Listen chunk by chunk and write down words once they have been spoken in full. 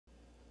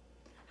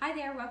Hi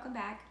there, welcome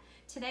back.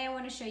 Today I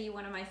want to show you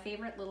one of my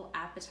favorite little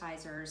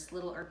appetizers,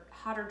 little hors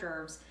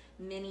d'oeuvres,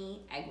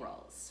 mini egg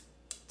rolls.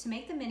 To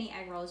make the mini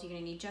egg rolls, you're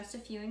going to need just a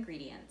few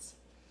ingredients.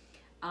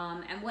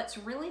 And what's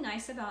really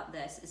nice about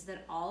this is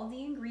that all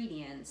the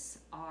ingredients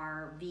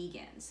are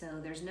vegan, so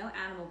there's no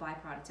animal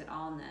byproduct at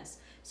all in this.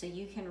 So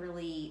you can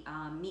really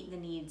meet the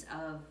needs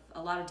of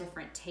a lot of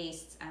different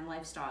tastes and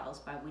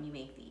lifestyles by when you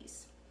make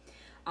these.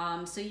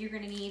 So you're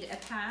going to need a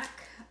pack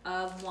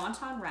of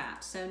wonton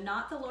wraps, so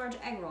not the large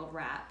egg rolled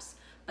wraps,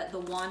 but the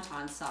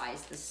wonton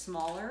size, the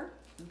smaller,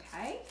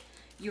 okay?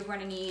 You're going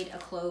to need a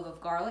clove of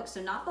garlic,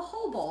 so not the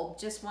whole bulb,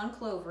 just one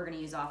clove we're going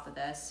to use off of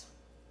this.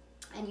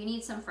 And you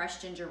need some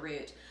fresh ginger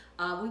root.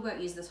 We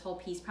won't use this whole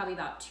piece, probably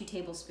about 2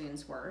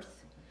 tablespoons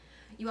worth.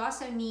 You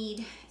also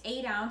need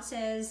 8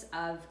 ounces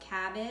of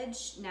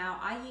cabbage. Now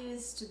I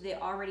used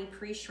the already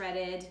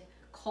pre-shredded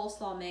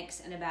coleslaw mix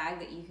in a bag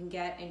that you can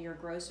get in your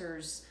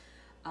grocer's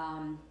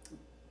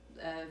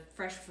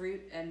fresh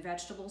fruit and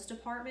vegetables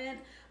department,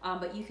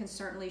 but you can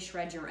certainly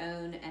shred your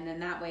own, and then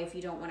that way if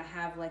you don't want to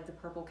have like the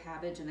purple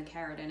cabbage and the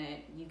carrot in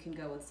it, you can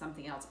go with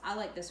something else. I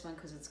like this one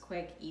because it's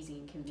quick, easy,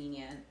 and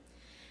convenient.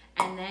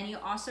 And then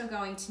you're also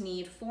going to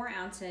need 4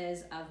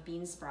 ounces of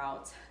bean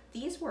sprouts.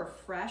 These were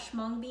fresh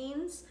mung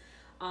beans.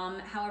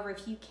 However,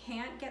 if you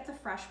can't get the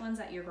fresh ones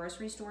at your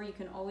grocery store, you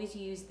can always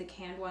use the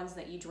canned ones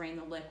that you drain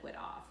the liquid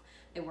off.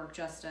 They work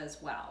just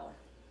as well.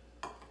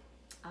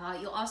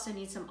 You'll also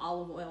need some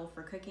olive oil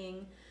for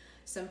cooking,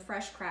 some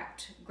fresh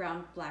cracked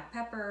ground black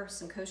pepper,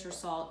 some kosher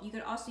salt. You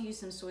could also use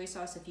some soy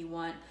sauce if you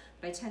want,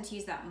 but I tend to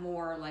use that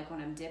more like when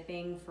I'm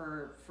dipping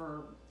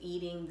for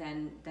eating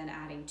than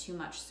adding too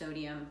much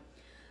sodium.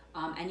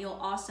 And you'll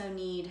also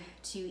need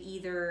to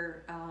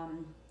either,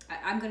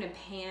 I'm going to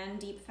pan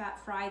deep fat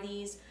fry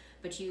these,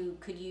 but you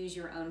could use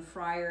your own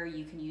fryer.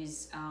 You can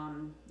use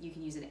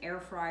an air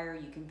fryer.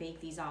 You can bake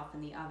these off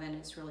in the oven.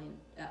 It's really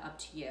up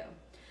to you.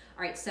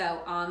 All right,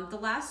 so the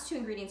last 2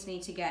 ingredients I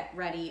need to get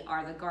ready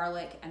are the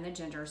garlic and the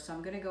ginger. So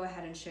I'm going to go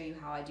ahead and show you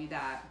how I do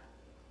that.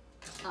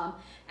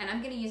 And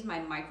I'm going to use my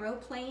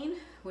microplane,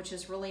 which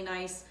is really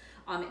nice.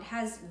 It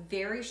has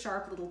very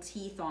sharp little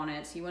teeth on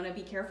it, so you want to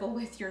be careful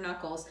with your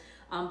knuckles.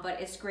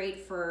 But it's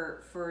great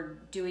for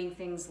doing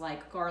things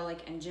like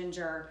garlic and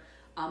ginger,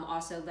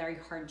 also very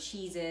hard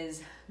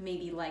cheeses,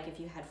 maybe like if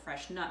you had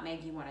fresh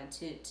nutmeg you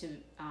wanted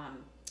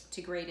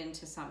to grate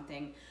into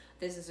something.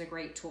 This is a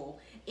great tool.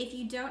 If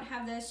you don't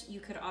have this, you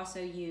could also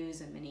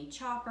use a mini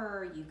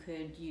chopper. You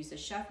could use a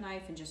chef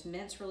knife and just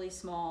mince really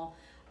small.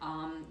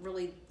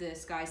 Really, the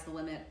sky's the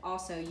limit.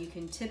 Also, you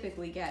can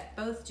typically get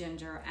both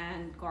ginger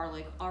and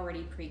garlic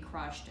already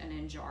pre-crushed and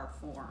in jar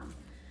form.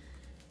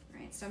 All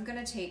right, so I'm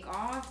gonna take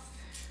off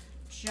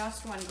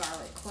just 1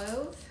 garlic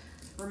clove.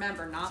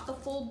 Remember, not the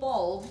full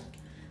bulb.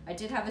 I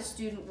did have a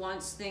student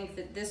once think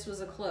that this was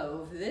a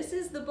clove. This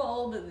is the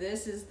bulb,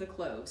 this is the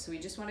clove. So we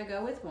just wanna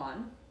go with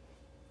 1.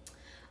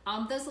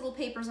 Those little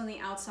papers on the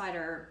outside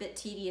are a bit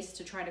tedious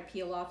to try to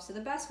peel off, so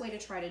the best way to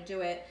try to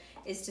do it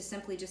is to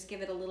simply just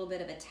give it a little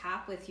bit of a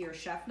tap with your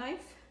chef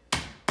knife,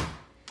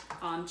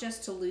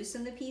 just to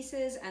loosen the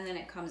pieces, and then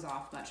it comes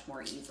off much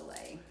more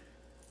easily.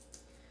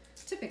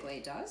 Typically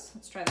it does.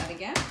 Let's try that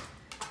again.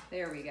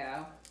 There we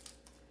go.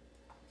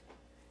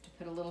 To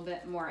put a little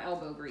bit more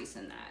elbow grease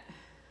in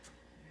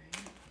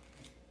that.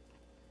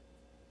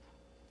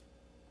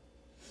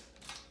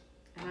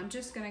 And I'm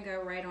just gonna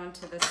go right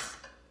onto this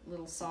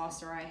little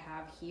saucer I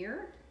have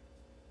here.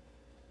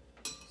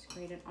 Just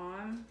grate it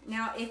on.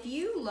 Now, if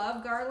you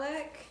love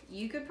garlic,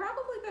 you could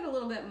probably put a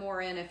little bit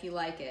more in if you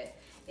like it.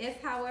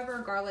 If,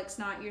 however, garlic's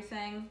not your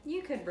thing,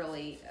 you could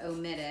really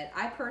omit it.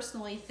 I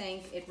personally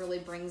think it really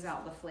brings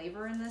out the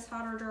flavor in this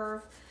hors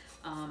d'oeuvre,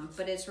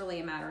 but it's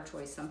really a matter of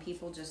choice. Some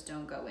people just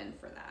don't go in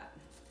for that.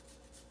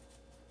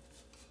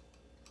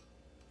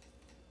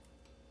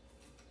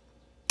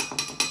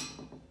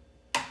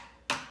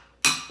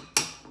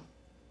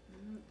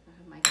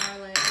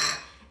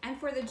 And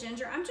for the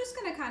ginger, I'm just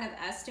going to kind of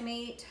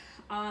estimate.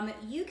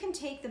 You can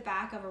take the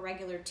back of a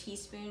regular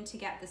teaspoon to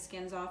get the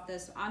skins off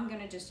this. I'm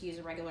going to just use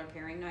a regular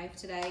paring knife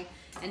today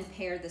and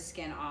pare the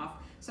skin off.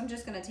 So I'm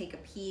just going to take a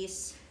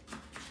piece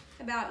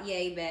about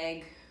yay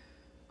big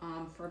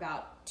for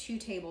about 2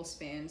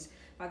 tablespoons.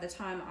 By the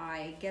time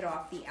I get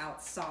off the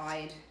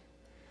outside,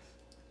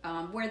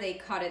 where they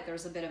cut it,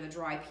 there's a bit of a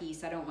dry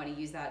piece. I don't want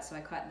to use that, so I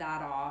cut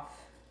that off.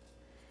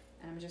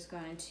 And I'm just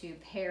going to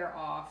pare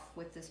off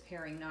with this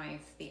paring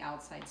knife the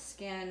outside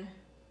skin.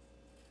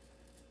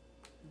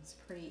 It's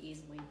pretty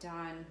easily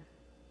done.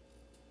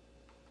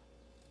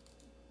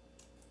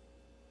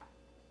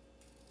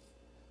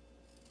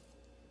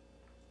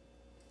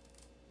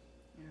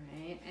 All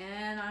right,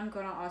 and I'm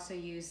going to also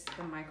use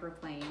the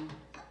microplane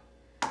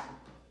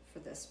for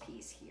this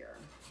piece here.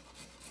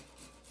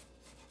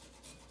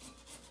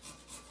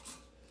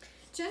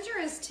 Ginger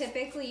is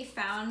typically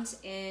found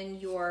in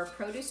your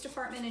produce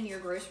department in your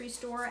grocery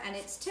store, and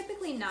it's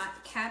typically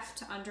not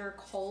kept under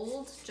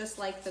cold, just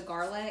like the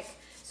garlic.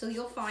 So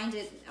you'll find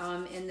it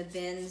in the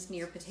bins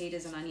near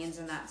potatoes and onions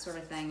and that sort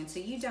of thing. And so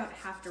you don't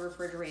have to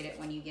refrigerate it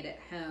when you get it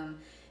home.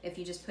 if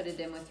you just put it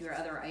in with your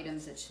other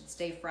items, it should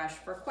stay fresh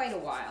for quite a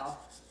while.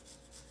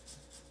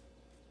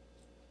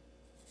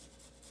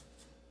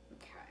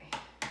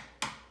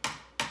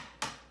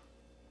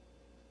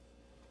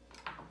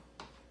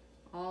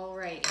 All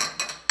right,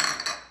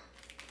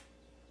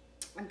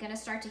 I'm gonna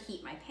start to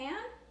heat my pan.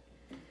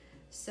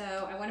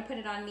 So I wanna put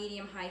it on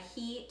medium-high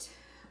heat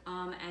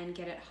and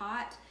get it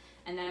hot.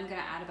 And then I'm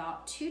gonna add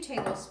about 2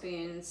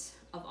 tablespoons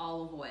of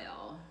olive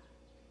oil.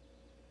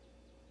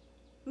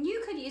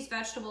 You could use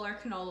vegetable or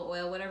canola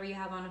oil, whatever you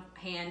have on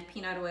hand.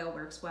 Peanut oil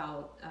works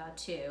well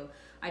too.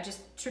 I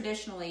just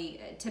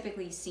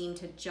typically seem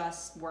to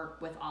just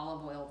work with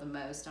olive oil the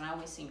most, and I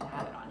always seem to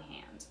have it on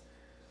hand.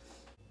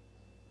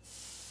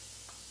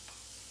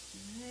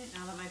 All right,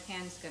 now that my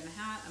pan's good and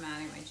hot, I'm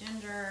adding my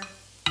ginger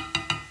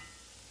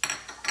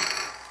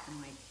and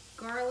my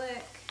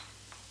garlic.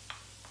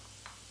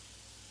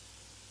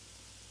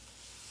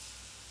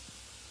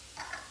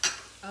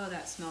 Oh,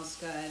 that smells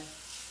good.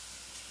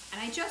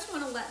 And I just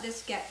want to let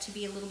this get to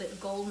be a little bit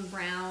golden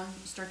brown.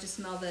 You start to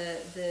smell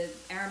the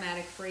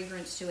aromatic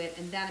fragrance to it,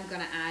 and then I'm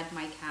going to add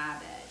my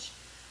cabbage.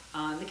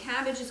 The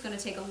cabbage is going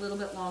to take a little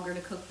bit longer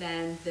to cook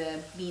than the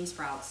bean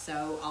sprouts,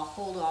 so I'll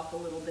hold off a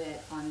little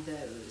bit on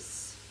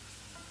those.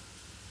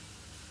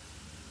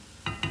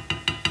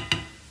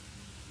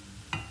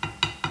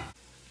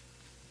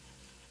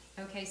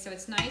 Okay, so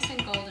it's nice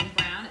and golden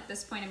brown. At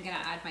this point, I'm going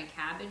to add my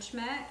cabbage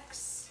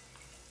mix.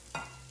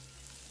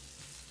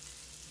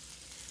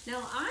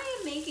 Now, I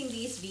am making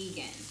these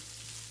vegan.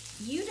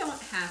 You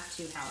don't have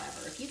to,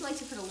 however. If you'd like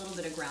to put a little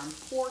bit of ground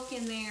pork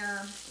in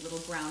there, a little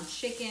ground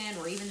chicken,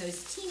 or even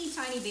those teeny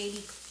tiny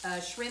baby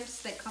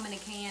shrimps that come in a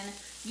can,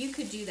 you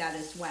could do that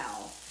as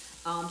well.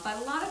 But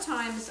a lot of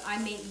times I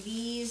make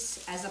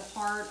these as a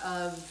part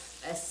of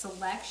a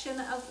selection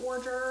of hors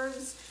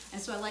d'oeuvres,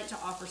 and so I like to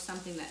offer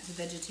something that's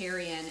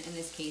vegetarian, in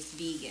this case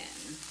vegan.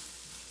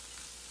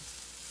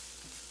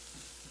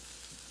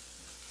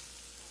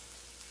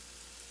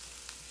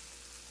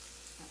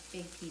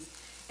 Big piece.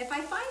 If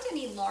I find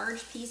any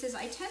large pieces,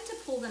 I tend to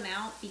pull them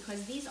out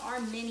because these are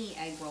mini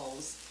egg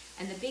rolls,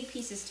 and the big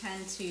pieces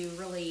tend to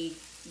really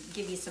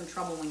give you some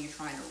trouble when you're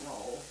trying to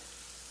roll.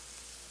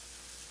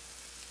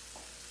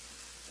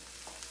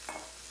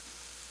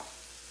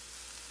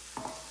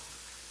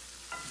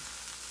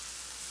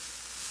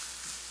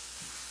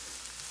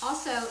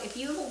 Also, if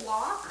you have a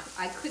wok,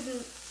 I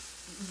couldn't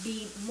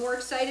be more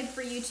excited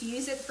for you to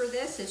use it for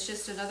this. It's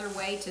just another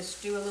way to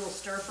do a little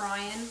stir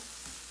frying.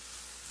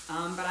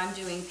 But I'm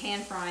doing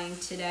pan frying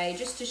today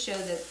just to show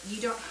that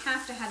you don't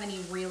have to have any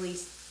really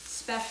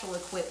special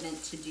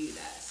equipment to do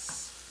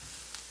this.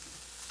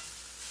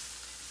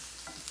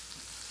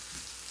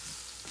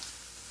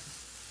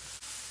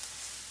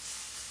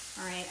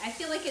 All right, I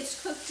feel like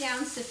it's cooked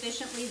down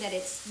sufficiently that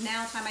it's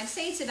now time. I'd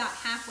say it's about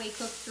halfway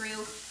cooked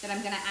through, that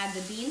I'm gonna add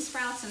the bean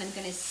sprouts and I'm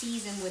gonna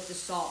season with the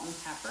salt and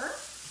pepper.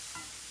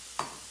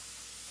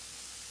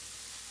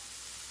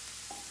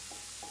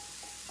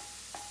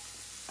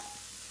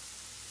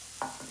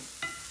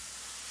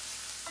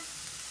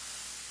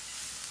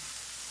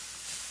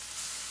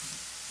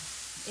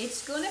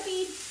 It's going to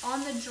be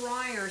on the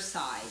drier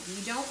side.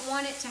 You don't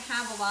want it to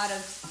have a lot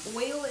of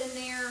oil in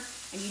there,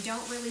 and you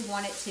don't really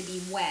want it to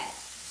be wet.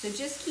 So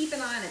just keep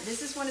an eye on it.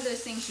 This is one of those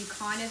things you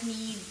kind of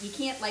need. You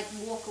can't like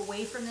walk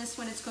away from this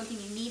when it's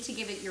cooking. You need to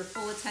give it your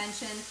full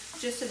attention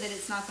just so that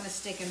it's not going to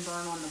stick and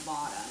burn on the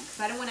bottom, because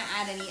I don't want to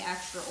add any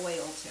extra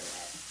oil to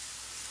it.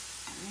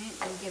 All right,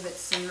 we'll give it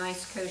some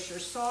nice kosher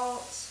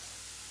salt.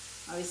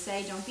 I always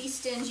say don't be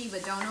stingy,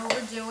 but don't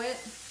overdo it.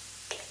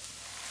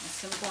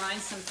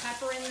 Grind some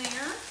pepper in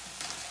there.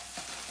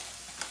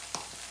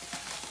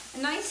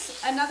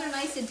 Another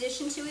nice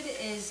addition to it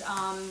is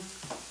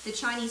the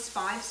Chinese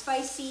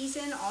 5-spice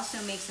season. Also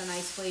makes a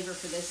nice flavor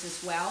for this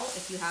as well,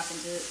 if you happen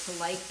to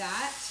like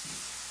that.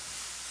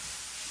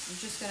 I'm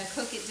just going to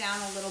cook it down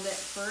a little bit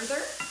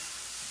further.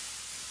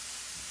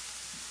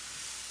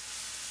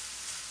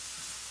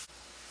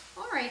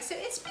 All right, so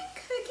it's been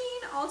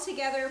cooking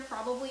altogether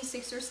probably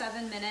 6 or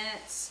 7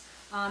 minutes,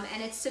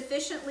 and it's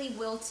sufficiently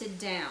wilted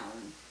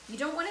down. You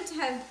don't want it to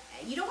have,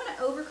 you don't want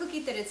to overcook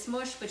it that it's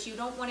mush, but you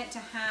don't want it to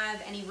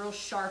have any real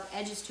sharp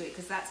edges to it,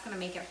 because that's going to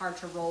make it hard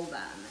to roll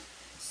them.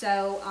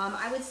 So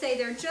I would say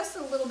they're just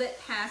a little bit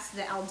past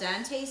the al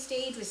dente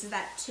stage, which is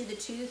that to the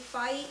tooth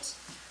bite.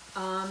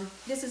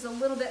 This is a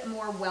little bit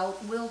more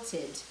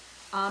wilted.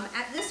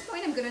 At this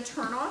point, I'm going to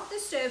turn off the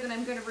stove and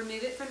I'm going to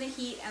remove it from the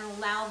heat and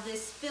allow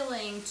this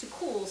filling to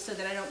cool so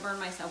that I don't burn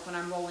myself when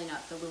I'm rolling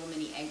up the little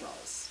mini egg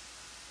rolls.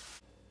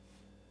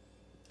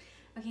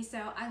 Okay, so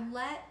I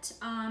let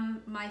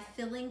my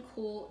filling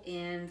cool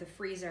in the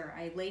freezer.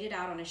 I laid it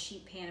out on a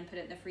sheet pan and put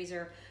it in the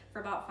freezer for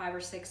about 5 or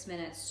 6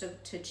 minutes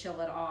to chill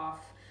it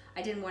off.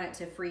 I didn't want it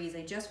to freeze.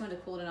 I just wanted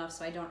to cool it enough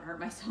so I don't hurt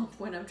myself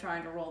when I'm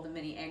trying to roll the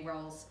mini egg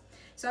rolls.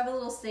 So I have a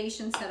little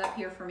station set up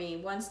here for me.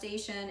 One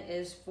station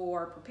is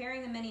for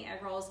preparing the mini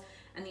egg rolls,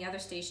 and the other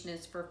station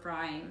is for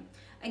frying.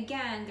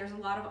 Again, there's a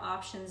lot of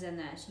options in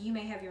this. You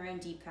may have your own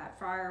deep fat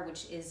fryer,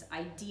 which is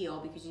ideal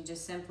because you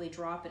just simply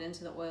drop it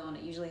into the oil and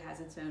it usually has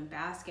its own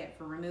basket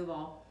for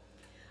removal.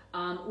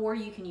 Or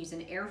you can use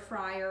an air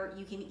fryer.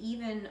 You can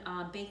even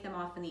bake them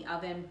off in the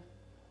oven.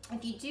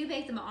 If you do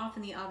bake them off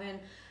in the oven,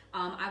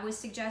 I would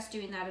suggest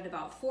doing that at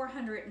about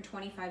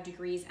 425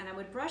 degrees, and I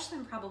would brush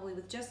them probably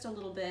with just a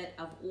little bit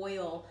of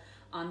oil,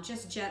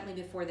 just gently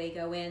before they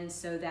go in,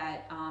 so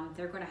that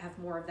they're going to have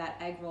more of that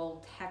egg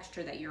roll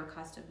texture that you're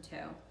accustomed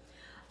to.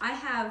 I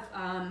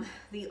have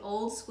the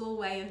old school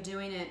way of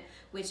doing it,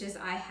 which is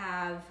I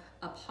have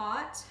a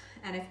pot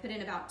and I've put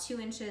in about 2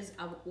 inches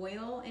of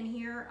oil in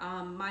here.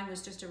 Mine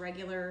was just a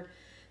regular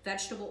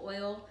vegetable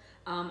oil.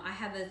 I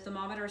have a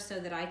thermometer so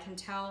that I can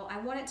tell. I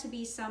want it to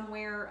be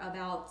somewhere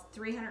about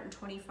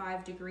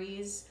 325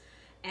 degrees.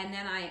 And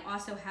then I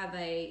also have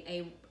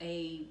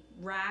a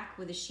rack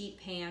with a sheet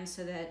pan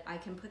so that I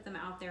can put them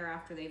out there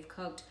after they've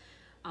cooked.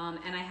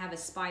 And I have a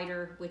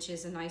spider, which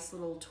is a nice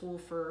little tool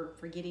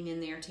for getting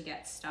in there to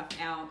get stuff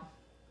out.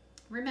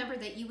 Remember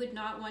that you would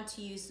not want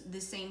to use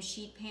the same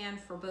sheet pan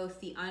for both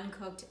the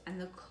uncooked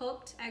and the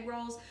cooked egg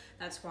rolls.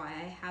 That's why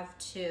I have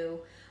 2.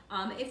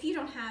 If you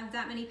don't have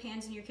that many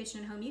pans in your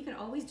kitchen at home, you can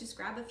always just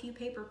grab a few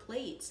paper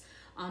plates.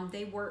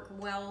 They work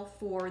well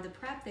for the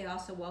prep. They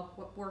also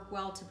work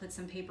well to put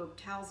some paper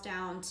towels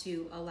down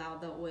to allow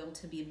the oil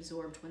to be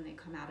absorbed when they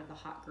come out of the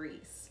hot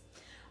grease.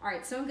 All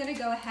right, so I'm gonna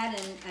go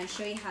ahead and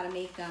show you how to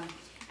make them.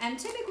 And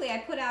typically I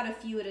put out a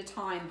few at a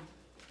time.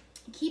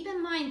 Keep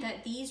in mind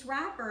that these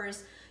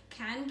wrappers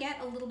can get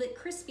a little bit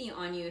crispy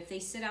on you if they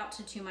sit out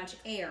to too much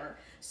air.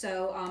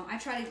 So I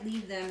try to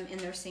leave them in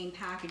their same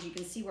package. You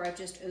can see where I've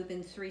just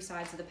opened 3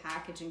 sides of the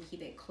package and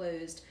keep it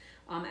closed.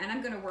 And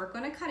I'm gonna work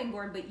on a cutting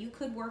board, but you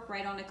could work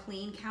right on a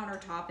clean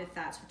countertop if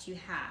that's what you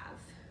have.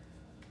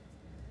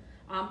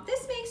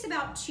 This makes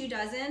about 2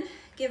 dozen,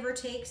 give or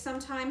take.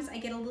 Sometimes I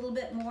get a little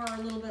bit more or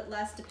a little bit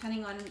less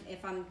depending on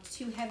if I'm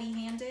too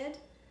heavy-handed.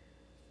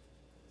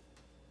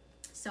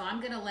 So I'm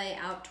gonna lay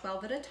out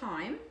 12 at a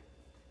time.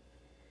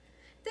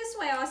 This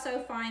way I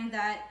also find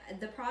that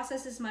the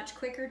process is much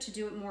quicker to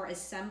do it more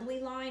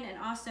assembly line, and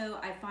also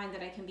I find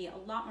that I can be a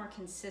lot more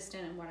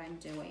consistent in what I'm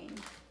doing.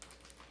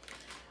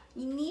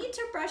 You need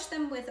to brush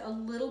them with a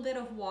little bit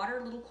of water,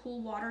 a little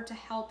cool water to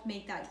help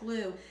make that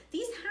glue.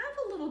 These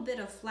have a little bit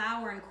of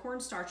flour and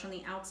cornstarch on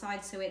the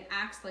outside, so it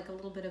acts like a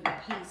little bit of a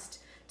paste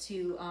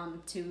to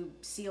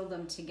seal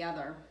them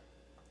together.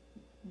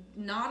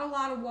 Not a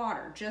lot of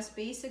water, just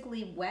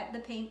basically wet the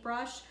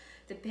paintbrush,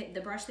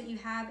 the brush that you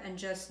have, and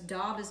just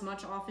daub as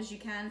much off as you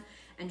can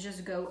and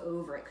just go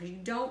over it because you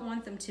don't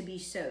want them to be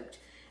soaked.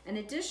 And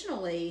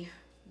additionally,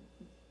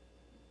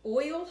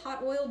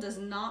 hot oil does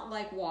not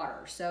like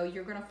water, so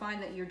you're going to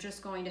find that you're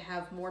just going to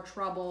have more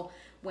trouble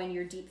when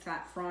you're deep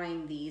fat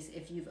frying these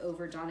if you've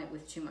overdone it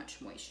with too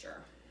much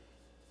moisture.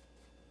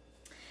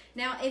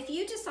 Now, if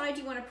you decide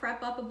you want to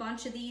prep up a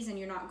bunch of these and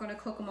you're not going to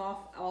cook them off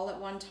all at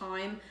one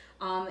time,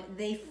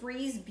 they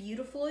freeze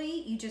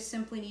beautifully. You just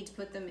simply need to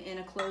put them in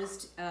a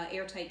closed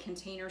airtight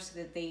container so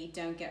that they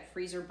don't get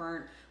freezer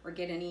burnt or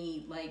get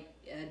any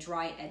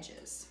dry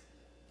edges.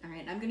 All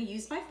right, I'm going to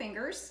use my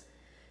fingers.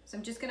 So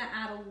I'm just going to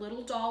add a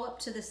little dollop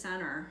to the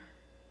center.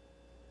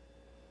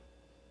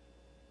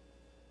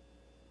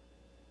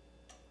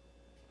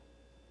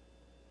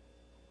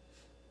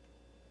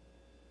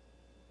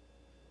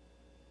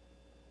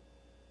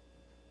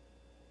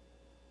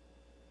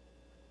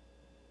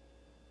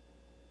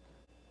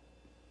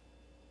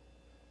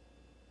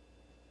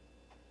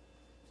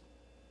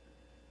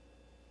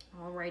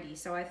 Alrighty,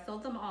 so I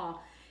filled them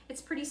all.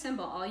 It's pretty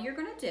simple. All you're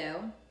going to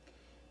do,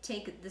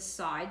 take the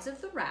sides of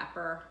the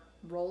wrapper,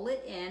 roll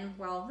it in,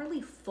 well,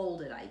 really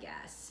fold it, I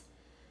guess.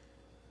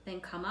 Then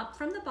come up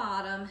from the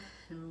bottom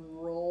and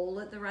roll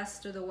it the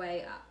rest of the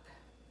way up,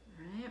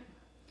 all right?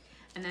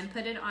 And then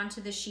put it onto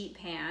the sheet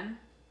pan,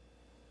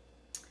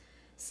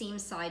 seam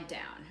side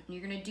down. And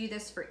you're gonna do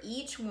this for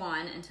each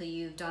one until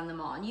you've done them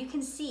all. And you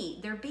can see,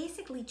 they're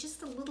basically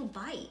just a little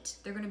bite.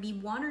 They're gonna be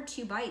 1 or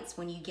 2 bites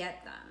when you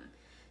get them.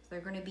 So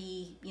they're gonna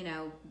be, you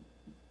know,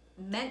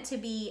 meant to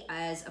be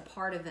as a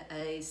part of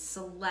a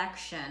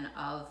selection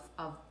of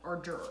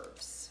hors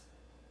d'oeuvres.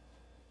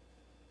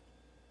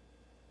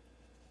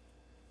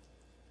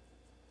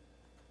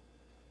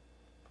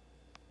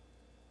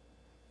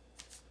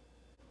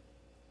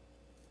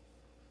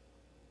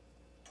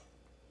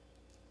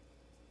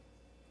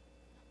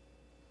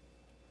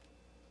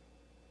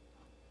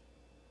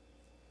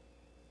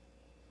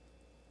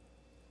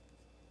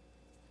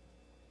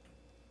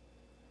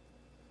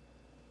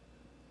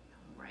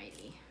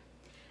 Alrighty.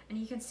 And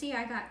you can see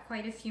I got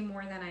quite a few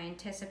more than I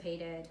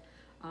anticipated.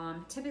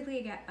 Typically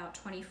I get about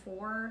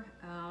 24.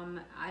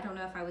 I don't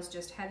know if I was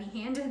just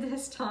heavy-handed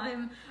this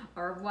time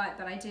or what,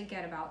 but I did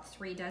get about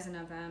 3 dozen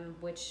of them,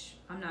 which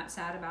I'm not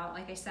sad about.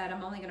 Like I said,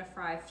 I'm only gonna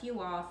fry a few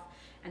off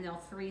and they'll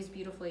freeze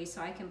beautifully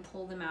so I can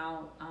pull them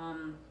out.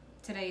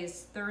 Today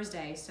is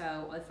Thursday,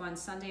 so if on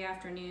Sunday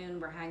afternoon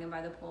we're hanging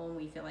by the pool and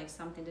we feel like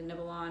something to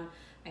nibble on,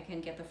 I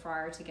can get the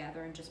fryer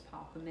together and just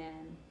pop them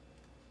in.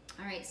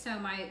 All right, so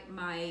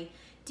my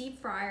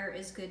deep fryer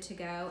is good to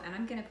go, and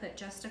I'm gonna put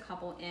just a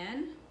couple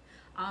in.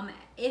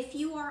 If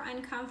you are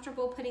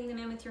uncomfortable putting them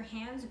in with your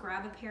hands,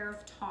 grab a pair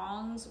of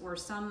tongs or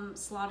some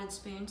slotted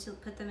spoon to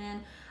put them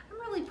in. I'm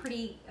really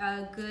pretty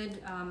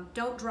good.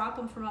 Don't drop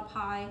them from up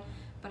high,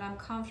 but I'm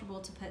comfortable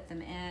to put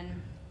them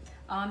in.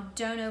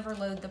 Don't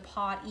overload the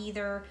pot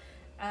either.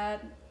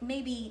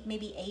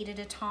 Maybe 8 at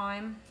a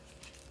time.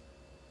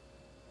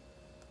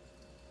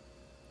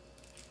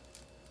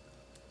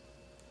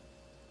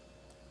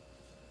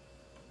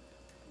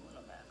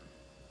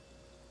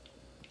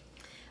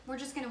 We're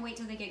just gonna wait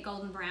till they get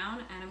golden brown,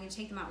 and I'm gonna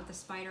take them out with a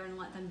spider and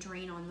let them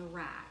drain on the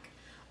rack.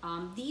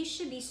 These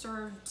should be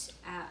served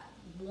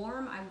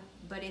warm,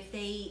 but if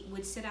they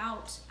would sit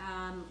out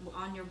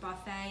on your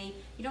buffet,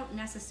 you don't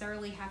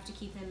necessarily have to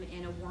keep them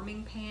in a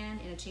warming pan,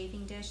 in a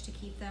chafing dish to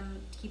keep them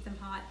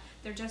hot.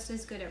 They're just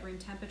as good at room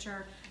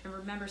temperature. And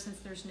remember, since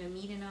there's no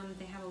meat in them,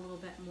 they have a little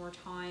bit more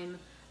time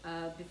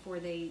before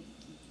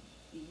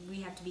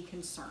we have to be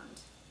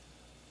concerned.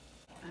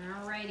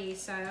 Alrighty,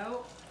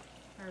 so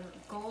our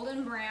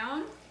golden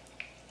brown.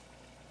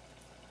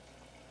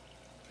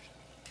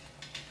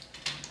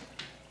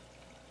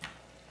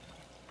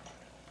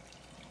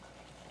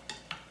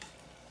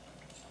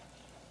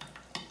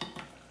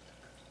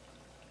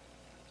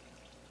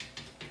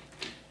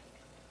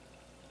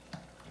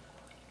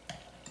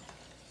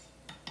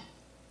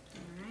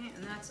 Alright,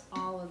 and that's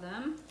all of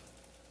them.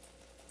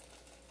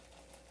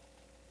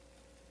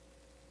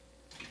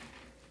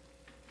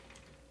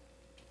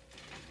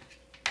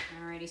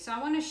 Alrighty, so I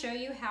want to show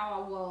you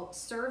how I will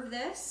serve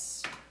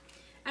this.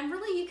 And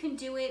really you can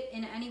do it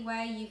in any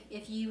way.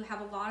 If you have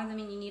a lot of them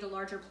and you need a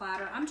larger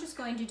platter, I'm just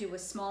going to do a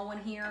small one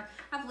here.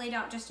 I've laid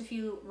out just a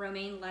few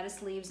romaine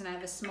lettuce leaves, and I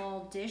have a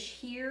small dish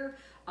here.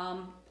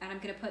 And I'm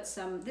going to put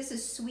some, this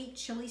is sweet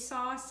chili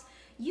sauce.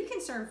 You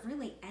can serve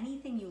really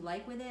anything you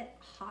like with it.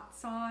 Hot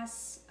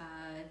sauce,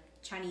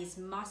 Chinese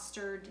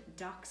mustard,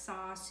 duck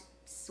sauce,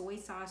 soy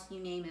sauce, you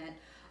name it.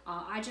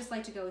 I just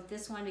like to go with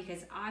this one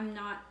because I'm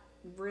not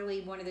really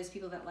one of those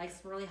people that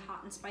likes really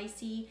hot and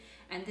spicy,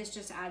 and this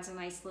just adds a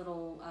nice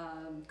little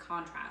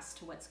contrast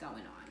to what's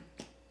going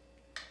on.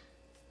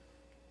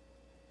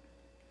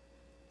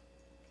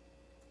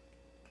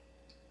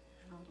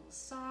 A little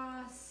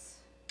sauce.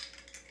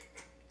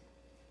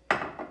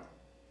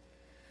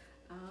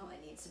 Oh,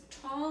 I need some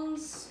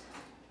tongs.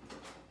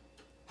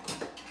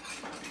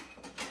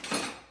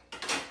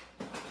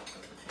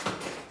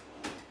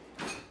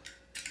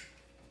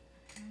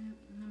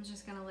 I'm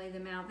just gonna lay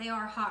them out. They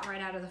are hot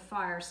right out of the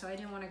fire, so I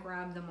didn't want to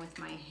grab them with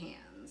my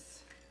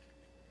hands.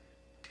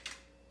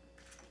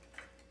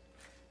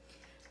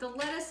 The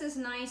lettuce is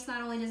nice.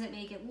 Not only does it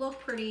make it look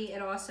pretty,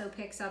 it also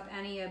picks up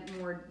any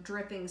more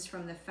drippings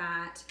from the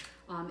fat,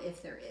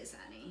 if there is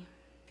any.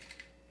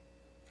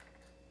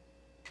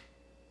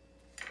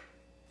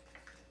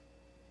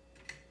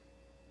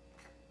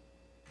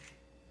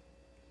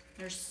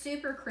 They're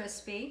super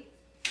crispy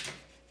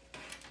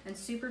and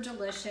super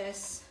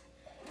delicious.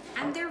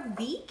 And they're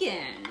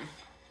vegan.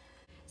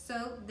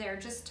 So they're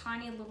just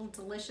tiny little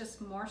delicious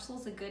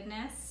morsels of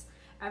goodness.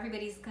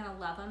 Everybody's gonna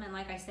love them. And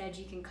like I said,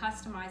 you can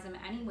customize them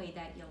any way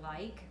that you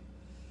like.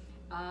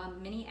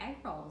 Mini egg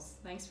rolls.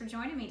 Thanks for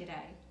joining me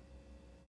today.